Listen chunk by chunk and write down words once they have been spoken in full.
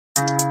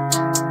Young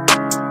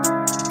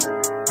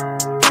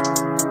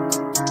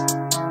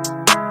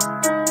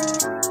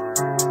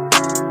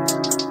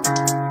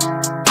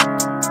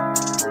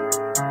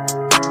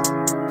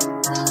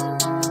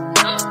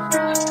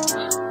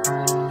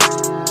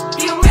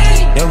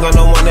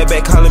Gunna one that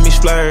back calling me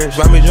splurge.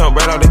 Ride me jump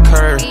right off the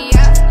curb.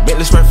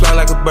 Bentley spray fly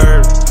like a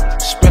bird.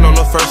 Spin on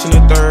the first and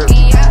the third.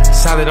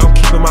 Solid, I'm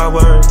keeping my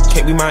word.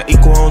 Can't be my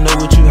equal, I don't know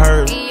what you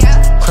heard.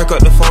 Crack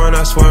up the foreign,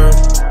 I swerve.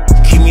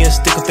 Keep me a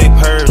stick if they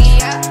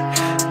purge.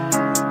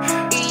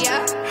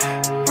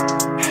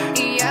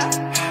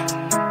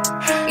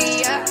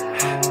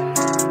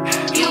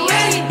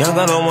 Young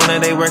Gunna one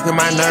that they working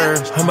my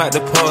nerves. I'm about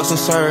to pour some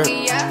serve.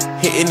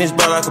 Hitting this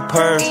ball like a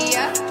perm.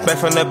 Back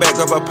from the back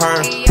of a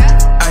perm.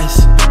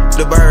 Ice,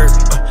 the bird.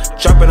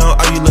 Dropping on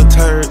all you little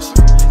turds.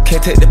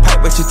 Can't take the pipe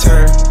but you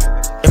turn.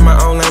 In my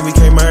own lane we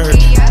can't merge.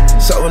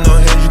 So with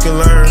no heads you can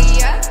learn.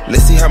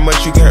 Let's see how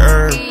much you can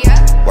earn.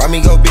 Why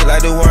me go big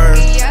like the worm?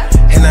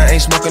 And I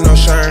ain't smoking no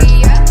shern.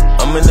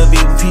 I'm in the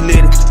VIP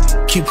litty.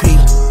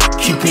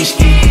 QP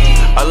ski.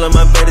 All of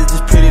my baddies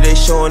is pretty, they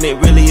showing it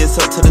really, it's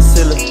up to the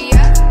ceiling.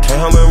 Came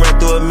home and ran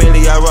through a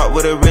milli, I rock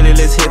with a really,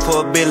 let's hit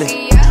for a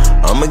billy.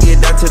 I'ma get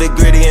down to the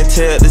gritty and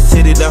tell the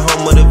city the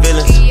home of the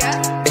villains.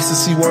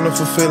 Ecstasy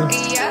wonderful feeling.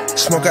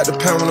 Smoke out the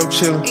pound when I'm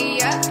chillin'.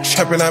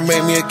 Trappin', I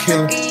made me a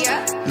killer.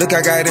 Look,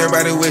 I got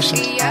everybody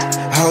wishing.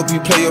 I hope you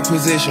play your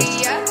position.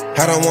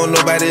 I don't want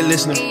nobody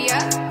listening.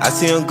 I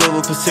see him good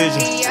with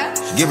precision.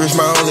 Give us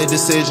my only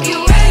decision.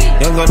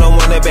 Young Gunna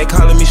one that back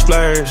calling me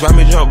splurge. Ride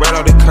me jump right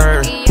off the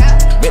curb.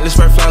 Bentley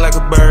spray fly like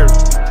a bird.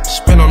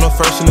 Spin on the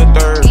first and the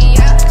third.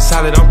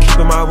 Solid, I'm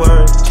keeping my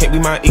word. Can't be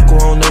my equal,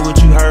 I don't know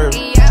what you heard.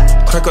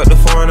 Crack up the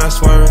foreign, I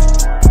swerve.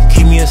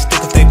 Keep me a stick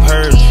if they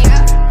purge.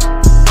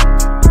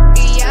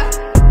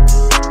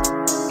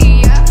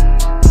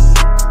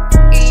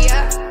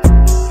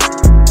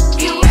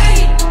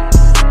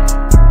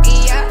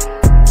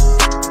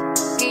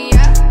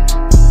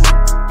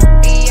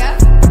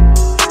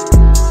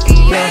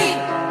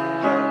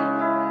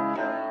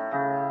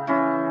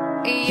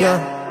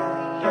 Yeah.